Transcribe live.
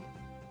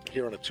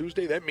here on a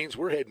Tuesday. That means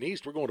we're heading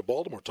east. We're going to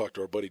Baltimore. Talk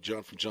to our buddy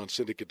John from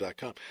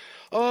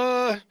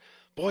johnsyndicate.com.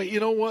 Boy, you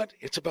know what?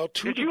 It's about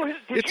 2 degrees.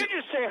 Did you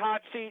just say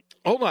hot seat?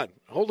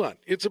 Hold on.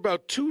 It's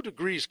about 2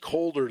 degrees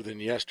colder than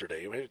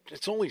yesterday. I mean,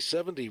 it's only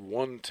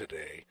 71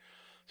 today.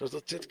 So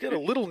it's got a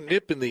little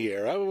nip in the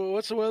air.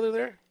 What's the weather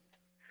there?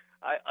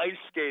 I ice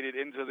skated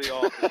into the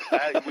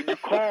office. When you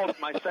called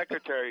my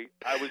secretary,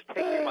 I was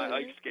taking my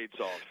ice skates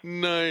off.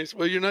 Nice.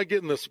 Well, you're not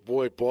getting this,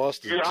 boy,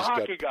 Boston. You're a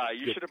hockey guy.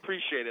 You should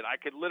appreciate it. I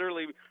could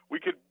literally,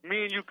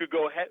 me and you could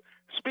go head.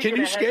 Speaking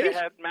of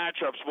head-to-head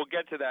matchups, we'll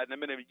get to that in a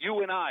minute.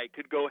 You and I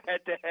could go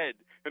head-to-head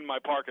in my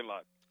parking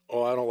lot.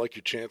 Oh, I don't like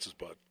your chances,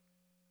 bud.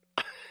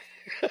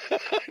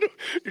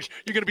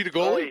 You're going to be the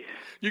goalie?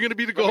 You're going to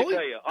be the goalie? Let me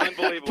tell you,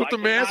 unbelievable. Put the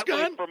mask on?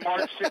 I cannot wait for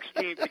March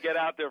 16th to get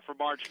out there for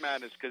March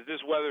Madness because this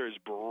weather is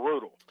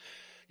brutal.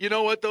 You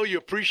know what, though? You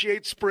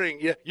appreciate spring.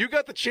 Yeah, you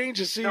got the change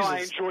of seasons. No,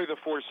 I enjoy the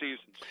 4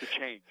 seasons, the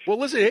change. Well,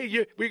 listen,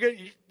 hey,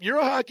 you're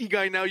a hockey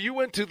guy now. You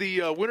went to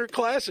the Winter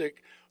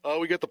Classic.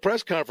 We got the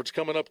press conference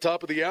coming up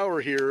top of the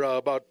hour here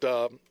about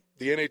the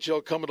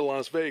NHL coming to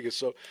Las Vegas.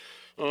 So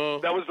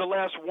that was the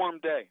last warm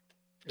day.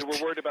 They were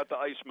worried about the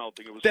ice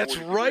melting. It was That's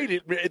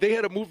right. They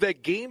had to move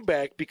that game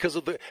back because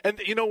of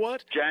and you know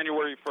what?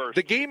 January 1st.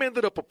 The game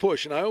ended up a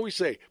push, and I always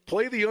say,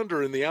 play the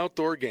under in the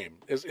outdoor game.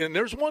 And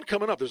there's one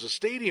coming up. There's a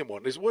stadium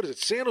one. What is it?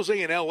 San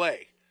Jose and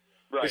L.A.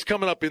 Right. It's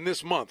coming up in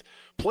this month.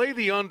 Play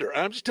the under.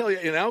 I'm just telling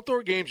you, in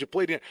outdoor games, you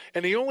play the under.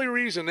 And the only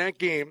reason that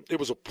game, it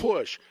was a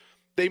push,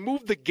 they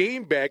moved the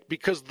game back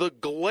because the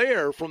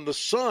glare from the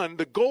sun,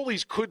 the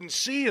goalies couldn't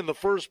see in the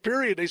first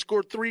period. They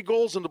scored 3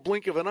 goals in the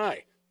blink of an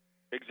eye.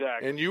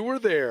 Exactly. And you were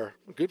there.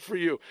 Good for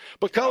you.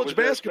 But college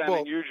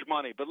basketball. Huge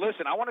money. But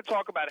listen, I want to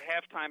talk about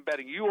halftime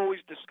betting. You always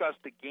discuss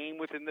the game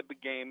within the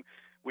game.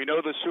 We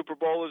know the Super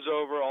Bowl is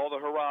over, all the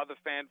hurrah, the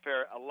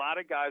fanfare. A lot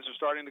of guys are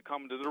starting to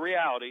come to the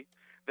reality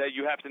that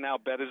you have to now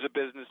bet as a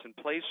business and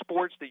play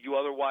sports that you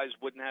otherwise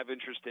wouldn't have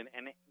interest in.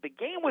 And the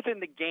game within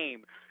the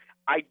game,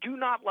 I do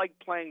not like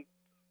playing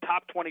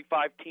top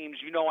 25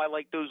 teams. You know, I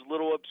like those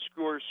little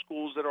obscure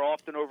schools that are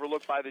often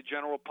overlooked by the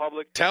general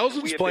public.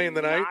 Towson's playing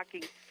tonight.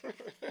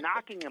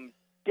 Knocking them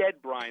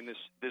dead, Brian,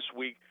 this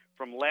week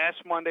from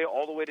last Monday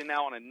all the way to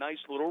now on a nice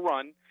little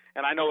run.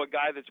 And I know a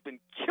guy that's been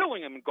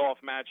killing him in golf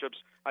matchups.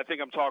 I think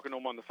I'm talking to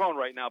him on the phone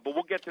right now, but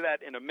we'll get to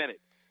that in a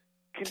minute.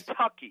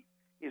 Kentucky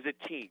is a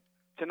team.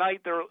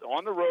 Tonight they're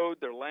on the road.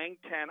 They're laying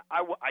 10.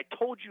 I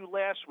told you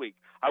last week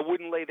I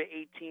wouldn't lay the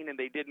 18, and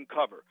they didn't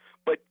cover.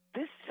 But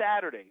this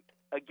Saturday,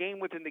 a game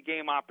within the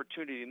game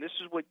opportunity, and this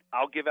is what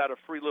I'll give out a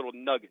free little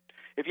nugget.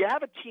 If you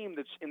have a team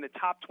that's in the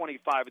top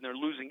 25 and they're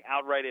losing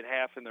outright at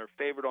half and they're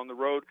favored on the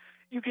road,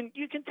 you can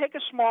take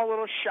a small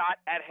little shot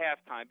at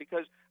halftime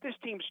because this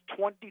team's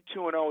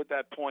 22-0 at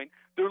that point.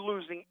 They're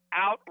losing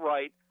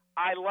outright.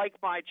 I like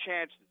my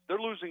chances. They're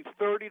losing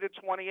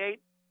 30-28.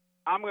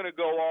 I'm going to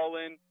go all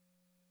in.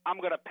 I'm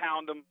going to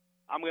pound them.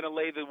 I'm going to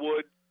lay the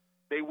wood.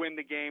 They win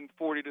the game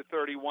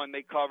 40-31.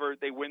 They cover.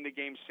 They win the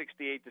game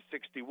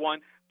 68-61.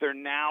 They're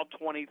now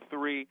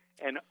 23-0.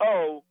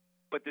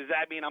 But does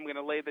that mean I'm going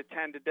to lay the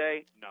 10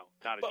 today? No,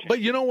 not a chance. But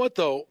you know what,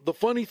 though? The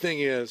funny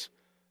thing is,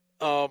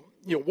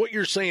 what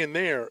you're saying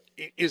there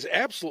is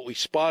absolutely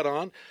spot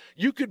on.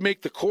 You could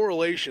make the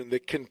correlation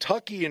that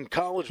Kentucky in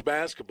college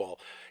basketball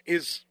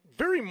is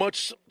very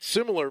much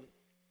similar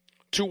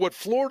to what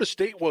Florida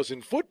State was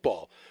in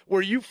football,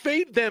 where you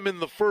fade them in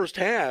the first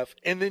half,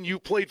 and then you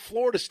played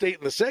Florida State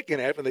in the second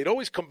half, and they'd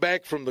always come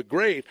back from the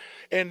grave.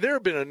 And there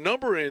have been a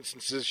number of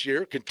instances this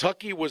year.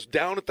 Kentucky was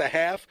down at the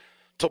half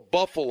to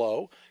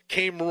Buffalo,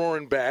 came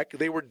roaring back.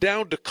 They were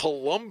down to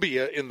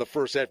Columbia in the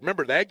first half.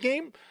 Remember that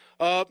game?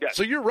 Yes.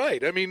 So you're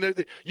right. I mean,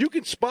 you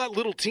can spot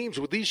little teams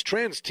with these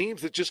trends,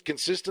 teams that just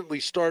consistently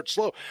start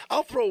slow.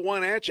 I'll throw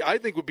one at you I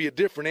think would be a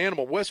different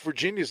animal. West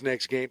Virginia's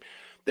next game.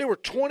 They were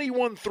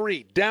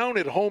 21-3 down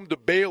at home to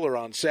Baylor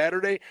on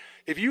Saturday.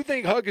 If you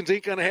think Huggins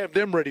ain't going to have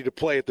them ready to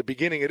play at the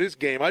beginning of this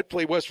game, I'd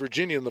play West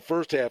Virginia in the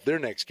first half, their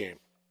next game.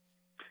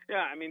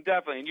 Yeah, I mean,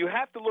 definitely. And you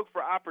have to look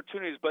for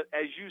opportunities, but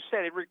as you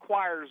said, it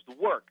requires the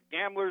work.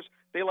 Gamblers,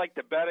 they like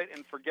to bet it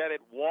and forget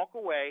it, walk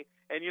away.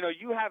 And,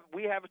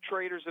 we have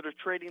traders that are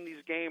trading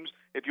these games.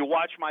 If you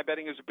watch my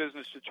Betting as a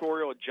Business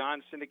tutorial at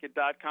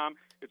johnsyndicate.com,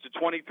 it's a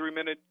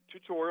 23-minute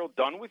tutorial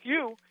done with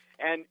you.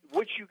 And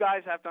what you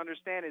guys have to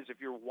understand is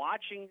if you're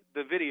watching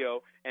the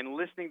video and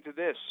listening to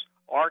this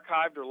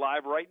archived or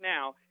live right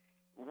now,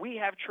 we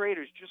have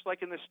traders, just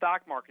like in the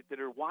stock market,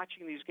 that are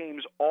watching these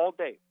games all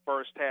day,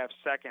 first half,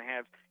 second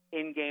half,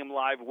 in-game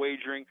live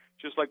wagering,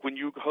 just like when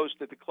you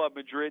hosted the Club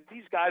Madrid.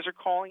 These guys are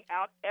calling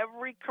out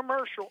every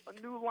commercial, a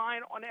new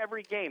line on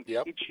every game.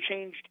 Yep. It's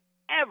changed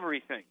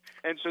everything.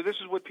 And so this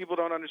is what people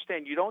don't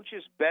understand. You don't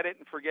just bet it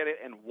and forget it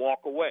and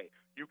walk away.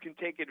 You can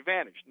take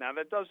advantage. Now,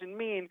 that doesn't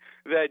mean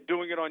that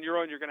doing it on your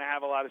own you're going to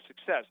have a lot of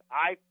success.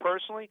 I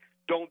personally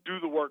don't do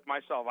the work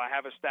myself. I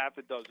have a staff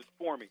that does it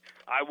for me.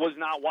 I was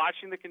not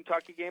watching the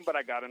Kentucky game, but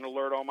I got an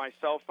alert on my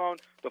cell phone.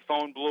 The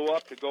phone blew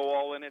up to go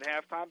all in at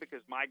halftime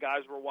because my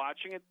guys were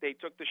watching it. They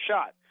took the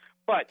shot.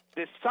 But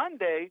this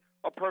Sunday,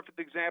 a perfect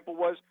example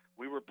was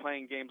we were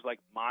playing games like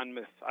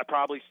Monmouth. I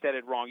probably said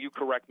it wrong. You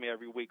correct me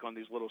every week on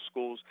these little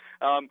schools.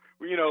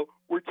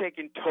 We're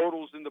taking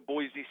totals in the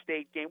Boise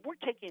State game. We're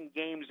taking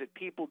games that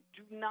people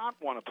do not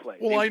want to play.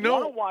 Well, I know.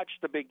 They want to watch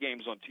the big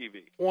games on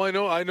TV.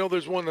 Well, I know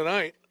there's one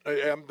tonight.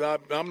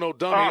 I'm no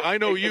dummy. I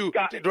know you.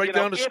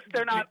 Down to if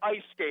they're not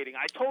ice skating.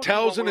 I told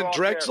Towson you and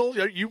Drexel.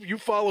 You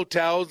follow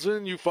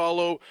Towson. You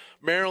follow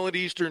Maryland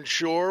Eastern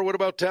Shore. What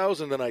about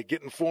Towson tonight?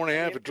 Getting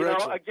 4.5 at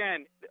Drexel.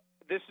 Again,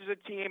 this is a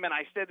team, and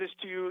I said this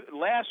to you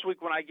last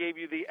week when I gave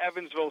you the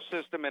Evansville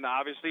system, and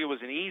obviously it was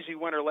an easy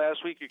winner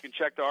last week. You can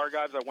check the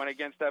archives. I went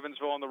against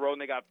Evansville on the road,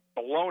 and they got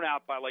blown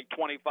out by like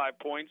 25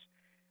 points.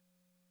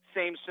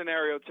 Same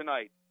scenario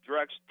tonight.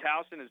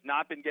 Towson has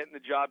not been getting the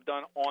job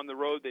done on the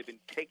road. They've been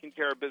taking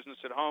care of business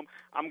at home.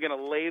 I'm going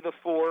to lay the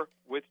 4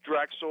 with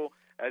Drexel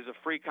as a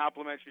free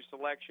complimentary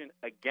selection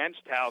against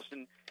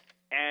Towson.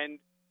 And,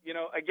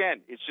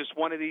 again, it's just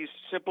one of these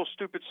simple,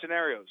 stupid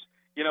scenarios.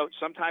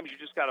 Sometimes you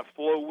just got to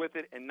flow with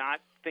it and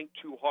not think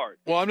too hard.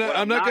 Well,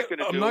 I'm not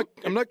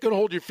going to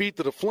hold your feet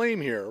to the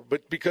flame here,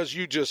 but because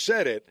you just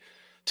said it,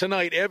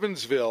 tonight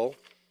Evansville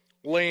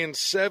laying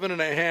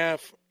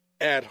 7.5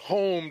 at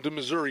home to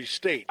Missouri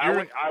State. I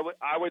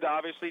would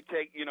obviously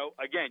take,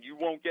 again, you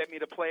won't get me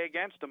to play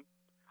against them.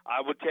 I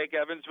would take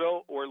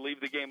Evansville or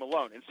leave the game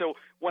alone. And so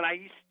when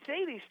I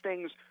say these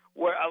things,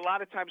 where a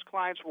lot of times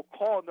clients will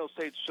call and they'll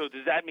say, so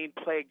does that mean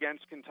play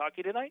against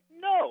Kentucky tonight?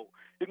 No.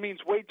 It means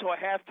wait till a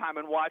halftime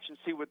and watch and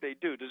see what they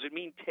do. Does it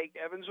mean take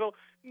Evansville?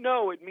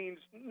 No, it means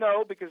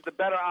no, because the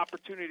better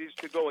opportunities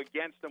to go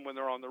against them when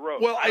they're on the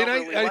road. Well, I don't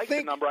and really I like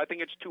think the number. I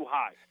think it's too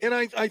high. And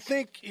I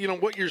think,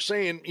 what you're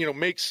saying,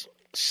 makes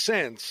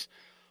sense.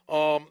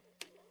 And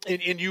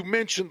you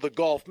mentioned the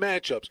golf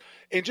matchups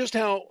and just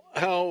how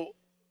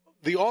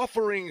the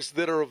offerings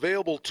that are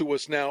available to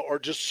us now are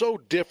just so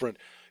different.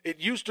 It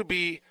used to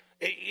be,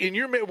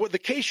 the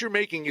case you're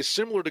making is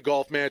similar to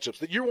golf matchups,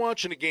 that you're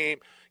watching a game,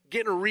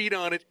 getting a read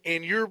on it,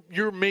 and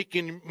you're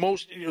making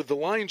the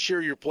lion's share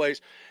of your plays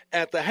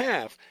at the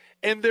half.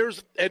 And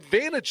there's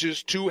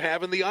advantages to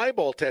having the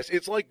eyeball test.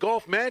 It's like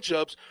golf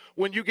matchups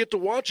when you get to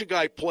watch a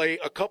guy play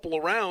a couple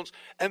of rounds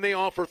and they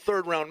offer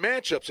third-round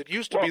matchups. It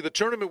used to be the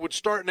tournament would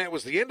start and that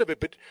was the end of it,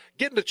 but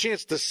getting a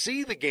chance to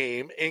see the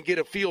game and get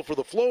a feel for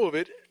the flow of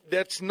it,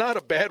 that's not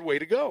a bad way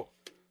to go.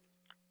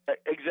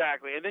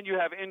 Exactly. And then you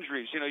have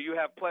injuries. You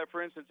have,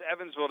 for instance,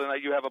 Evansville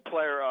tonight, you have a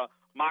player,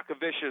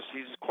 Makavicius,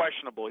 he's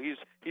questionable. He's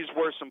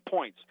worth some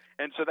points.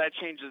 And so that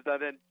changes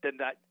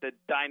the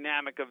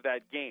dynamic of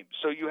that game.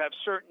 So you have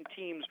certain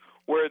teams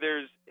where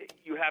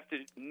you have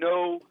to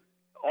know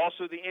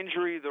also the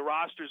injury, the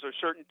rosters, are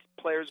certain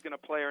players going to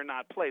play or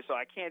not play. So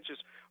I can't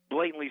just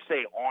blatantly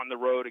say on the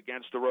road,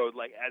 against the road,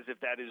 like as if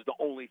that is the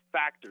only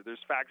factor. There's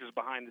factors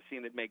behind the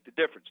scene that make the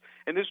difference.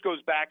 And this goes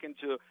back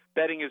into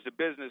betting as a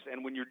business,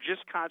 and when you're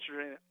just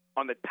concentrating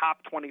on the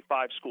top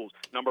 25 schools,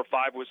 number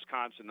 5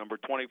 Wisconsin, number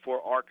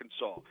 24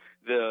 Arkansas,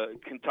 the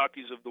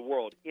Kentuckys of the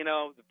world,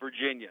 the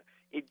Virginia,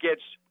 it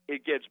gets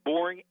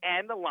boring,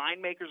 and the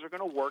line makers are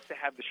going to work to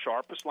have the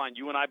sharpest line.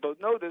 You and I both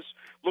know this.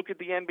 Look at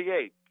the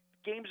NBA.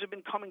 Games have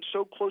been coming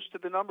so close to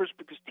the numbers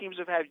because teams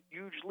have had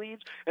huge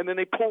leads, and then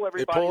they pull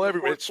everybody in the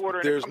fourth quarter,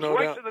 and it comes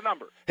right to the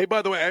number. Hey,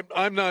 by the way,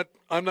 I'm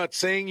not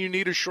saying you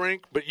need a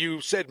shrink, but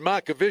you said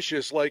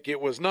Makavicius like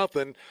it was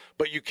nothing,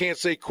 but you can't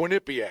say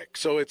Quinnipiac,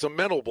 so it's a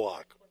mental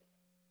block.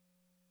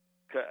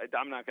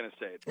 I'm not going to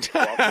say it. So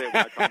I'll say it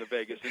when I come to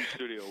Vegas in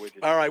studio with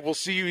you. All right, we'll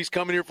see you. He's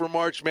coming here for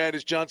March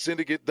Madness.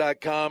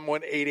 JohnSyndicate.com,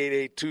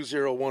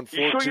 1-888-201-4201.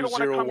 You sure you don't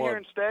want to come here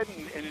instead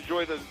and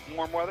enjoy the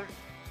warm weather?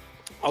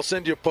 I'll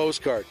send you a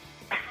postcard.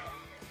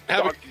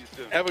 Talk to you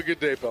soon. Have a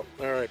good day, pal.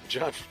 All right,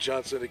 John from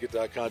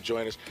JohnSyndicate.com.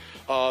 Join us.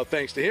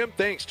 Thanks to him.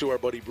 Thanks to our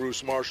buddy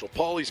Bruce Marshall.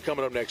 Paulie's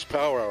coming up next,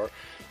 Power Hour.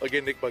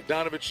 Again, Nick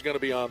Bogdanovich is going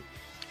to be on,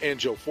 and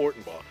Joe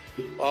Fortenbaugh.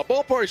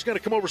 Ballpark's going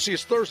to come over see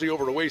us Thursday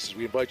over at Oasis.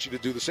 We invite you to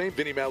do the same.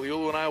 Vinny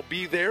Maliulo and I will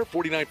be there,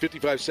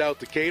 4955 South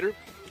Decatur.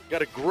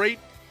 Got a great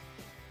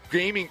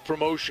gaming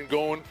promotion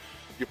going.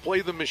 You play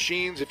the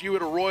machines. If you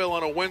hit a Royal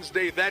on a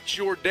Wednesday, that's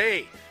your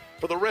day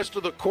for the rest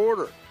of the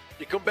quarter.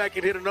 You come back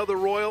and hit another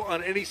Royal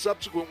on any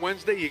subsequent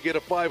Wednesday, you get a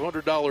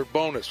 $500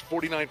 bonus.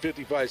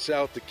 4955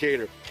 South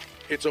Decatur.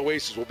 It's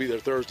Oasis. We'll be there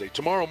Thursday.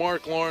 Tomorrow,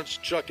 Mark Lawrence,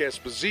 Chuck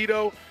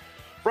Esposito.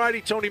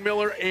 Friday, Tony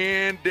Miller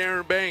and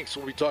Darren Banks.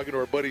 We'll be talking to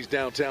our buddies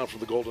downtown from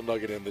the Golden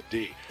Nugget and the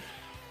D.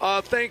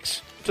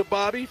 Thanks to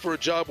Bobby for a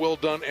job well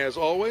done as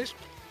always.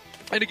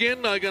 And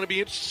again, going to be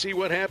interested to see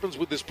what happens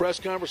with this press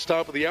conference,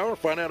 top of the hour.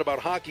 Find out about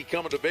hockey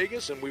coming to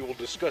Vegas, and we will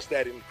discuss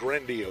that in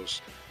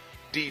grandiose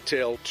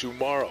detail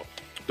tomorrow.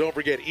 Don't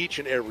forget, each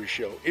and every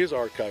show is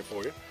archived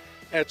for you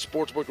at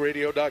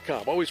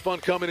sportsbookradio.com. Always fun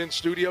coming in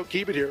studio.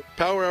 Keep it here.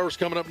 Power Hour's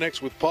coming up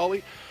next with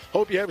Paulie.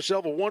 Hope you have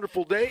yourself a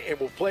wonderful day, and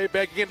we'll play it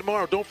back again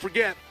tomorrow. Don't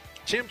forget,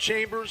 Tim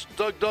Chambers,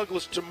 Doug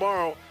Douglas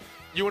tomorrow.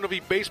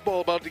 UNLV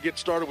baseball about to get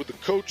started with the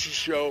Coaches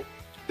Show.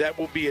 That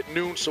will be at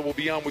noon, so we'll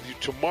be on with you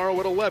tomorrow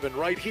at 11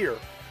 right here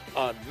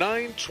on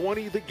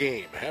 920 The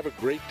Game. Have a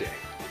great day.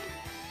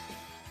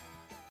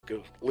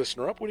 Go,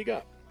 listener up. What do you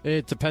got?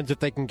 It depends if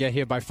they can get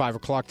here by 5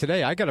 o'clock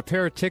today. I got a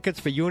pair of tickets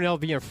for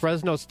UNLV and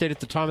Fresno State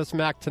at the Thomas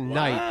Mack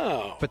tonight.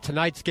 Wow. For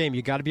tonight's game,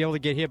 you got to be able to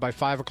get here by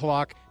 5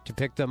 o'clock to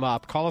pick them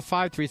up. Call us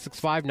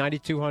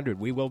 5-365-9200.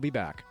 We will be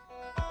back.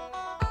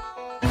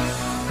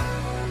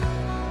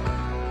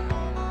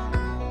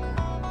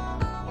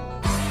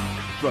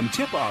 From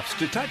tip-offs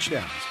to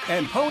touchdowns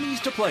and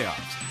ponies to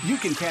playoffs, you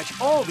can catch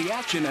all the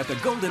action at the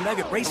Golden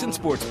Nugget Racing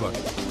Sportsbook.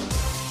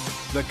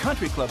 The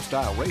Country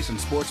Club-style Racing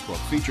Sportsbook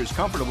features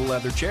comfortable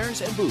leather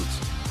chairs and booths,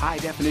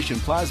 high-definition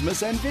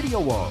plasmas and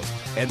video walls,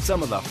 and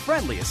some of the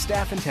friendliest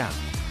staff in town.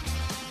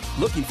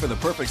 Looking for the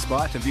perfect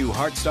spot to view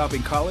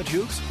heart-stopping college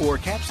hoops or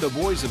catch the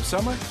boys of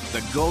summer?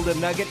 The Golden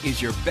Nugget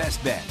is your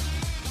best bet.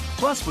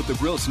 Plus, with the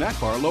grill snack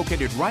bar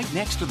located right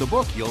next to the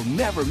book, you'll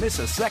never miss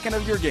a second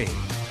of your game.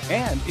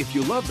 And if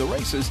you love the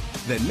races,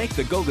 then make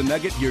the Golden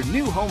Nugget your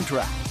new home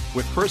track.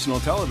 With personal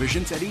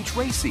televisions at each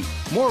race seat,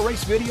 more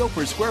race video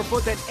per square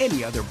foot than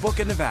any other book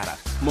in Nevada,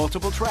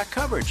 multiple track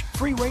coverage,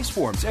 free race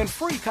forms, and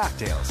free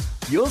cocktails.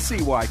 You'll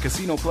see why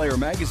Casino Player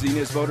Magazine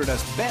has voted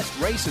us best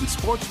race and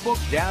sports book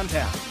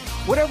downtown.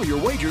 Whatever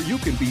your wager, you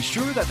can be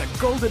sure that the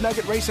Golden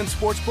Nugget Race and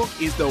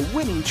Sportsbook is the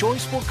winning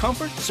choice for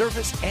comfort,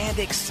 service, and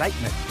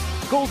excitement.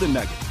 Golden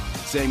Nugget.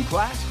 Same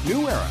class,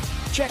 new era.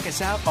 Check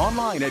us out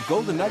online at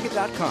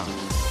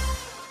goldennugget.com.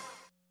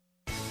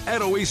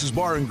 At Oasis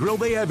Bar and Grill,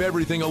 they have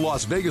everything a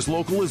Las Vegas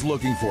local is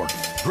looking for.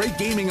 Great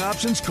gaming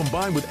options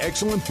combined with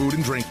excellent food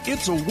and drink.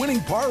 It's a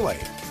winning parlay.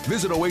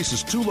 Visit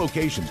Oasis' 2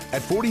 locations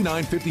at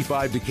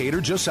 4955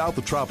 Decatur, just south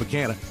of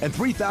Tropicana, and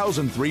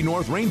 3003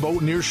 North Rainbow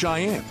near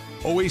Cheyenne.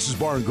 Oasis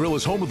Bar and Grill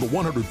is home of the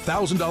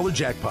 $100,000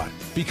 jackpot.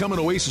 Become an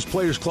Oasis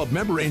Players Club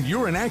member and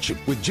you're in action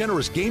with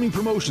generous gaming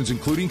promotions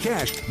including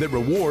cash that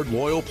reward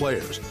loyal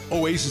players.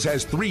 Oasis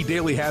has 3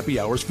 daily happy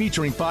hours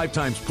featuring 5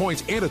 times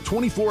points and a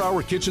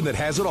 24-hour kitchen that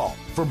has it all.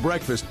 From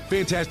breakfast,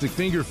 fantastic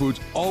finger foods,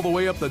 all the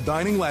way up the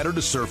dining ladder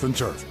to surf and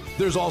turf.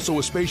 There's also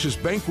a spacious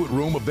banquet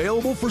room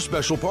available for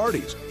special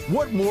parties.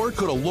 What more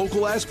could a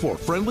local ask for?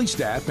 Friendly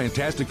staff,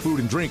 fantastic food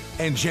and drink,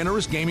 and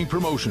generous gaming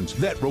promotions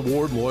that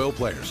reward loyal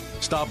players.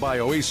 Stop by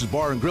Oasis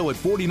Bar and Grill at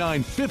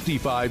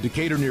 4955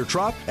 Decatur near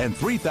Trop and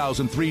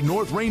 3003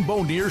 North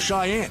Rainbow near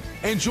Cheyenne.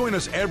 And join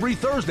us every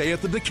Thursday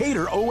at the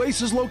Decatur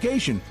Oasis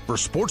location for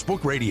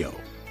Sportsbook Radio.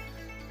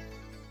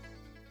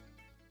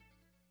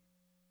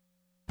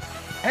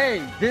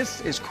 Hey,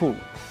 this is cool.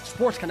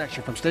 Sports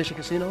Connection from Station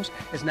Casinos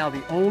is now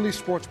the only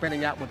sports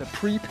betting app with a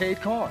prepaid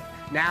card.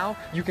 Now,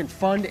 you can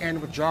fund and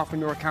withdraw from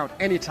your account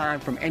anytime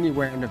from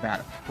anywhere in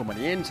Nevada. Put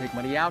money in, take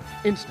money out,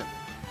 instantly.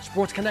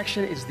 Sports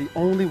Connection is the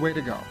only way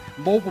to go.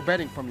 Mobile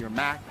betting from your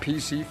Mac,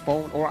 PC,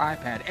 phone, or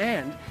iPad.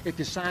 And if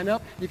you sign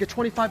up, you get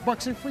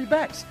 $25 in free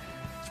bets.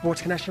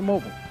 Sports Connection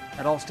Mobile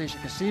at all Station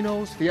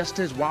Casinos,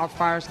 Fiestas,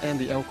 Wildfires, and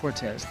the El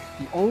Cortez.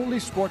 The only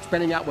sports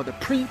betting app with a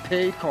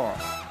prepaid card.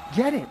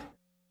 Get it.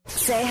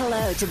 Say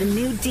hello to the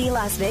new D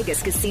Las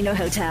Vegas Casino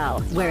Hotel,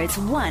 where it's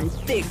one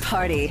big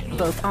party,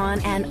 both on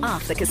and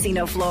off the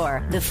casino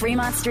floor. The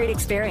Fremont Street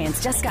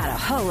experience just got a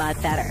whole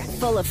lot better.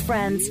 Full of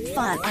friends,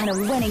 fun, and a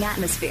winning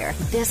atmosphere.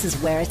 This is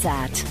where it's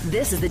at.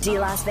 This is the D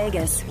Las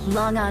Vegas.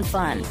 Long on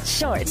fun,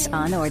 short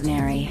on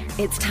ordinary.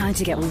 It's time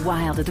to get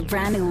wild at the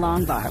brand new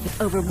Long Bar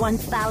with over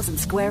 1,000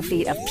 square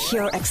feet of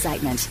pure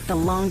excitement. The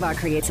Long Bar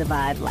creates a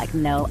vibe like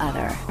no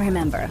other.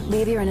 Remember,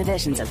 leave your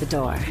inhibitions at the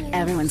door.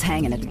 Everyone's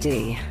hanging at the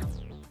D.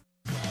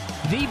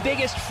 The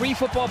biggest free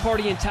football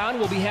party in town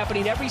will be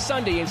happening every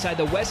Sunday inside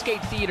the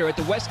Westgate Theater at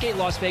the Westgate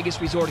Las Vegas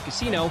Resort and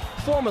Casino,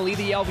 formerly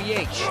the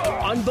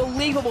LVH.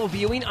 Unbelievable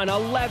viewing on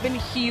 11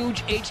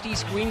 huge HD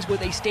screens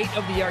with a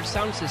state-of-the-art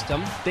sound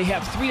system. They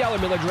have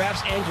 $3 Miller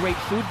drafts and great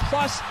food,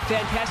 plus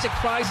fantastic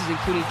prizes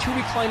including 2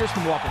 recliners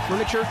from Walker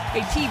Furniture,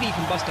 a TV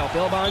from Bust Out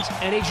Bail Bonds,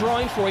 and a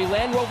drawing for a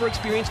Land Rover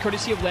experience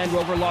courtesy of Land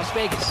Rover Las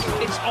Vegas.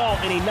 It's all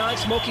in a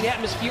non-smoking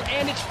atmosphere,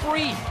 and it's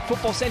free.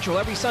 Football Central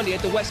every Sunday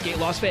at the Westgate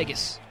Las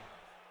Vegas.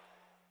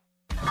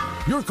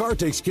 Your car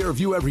takes care of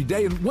you every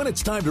day, and when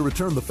it's time to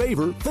return the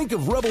favor, think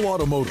of Rebel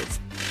Automotive.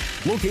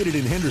 Located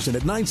in Henderson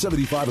at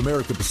 975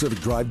 American Pacific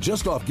Drive,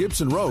 just off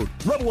Gibson Road,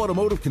 Rebel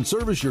Automotive can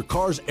service your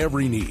car's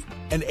every need.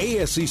 An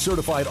ASC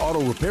certified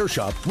auto repair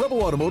shop,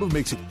 Rebel Automotive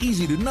makes it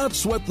easy to not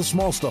sweat the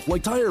small stuff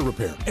like tire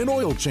repair and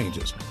oil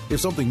changes. If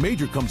something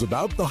major comes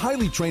about, the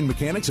highly trained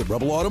mechanics at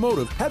Rebel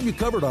Automotive have you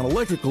covered on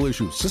electrical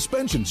issues,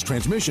 suspensions,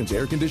 transmissions,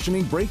 air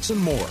conditioning, brakes, and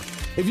more.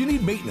 If you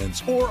need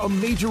maintenance or a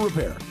major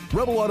repair,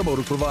 Rebel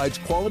Automotive provides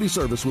quality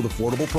service with affordable prices.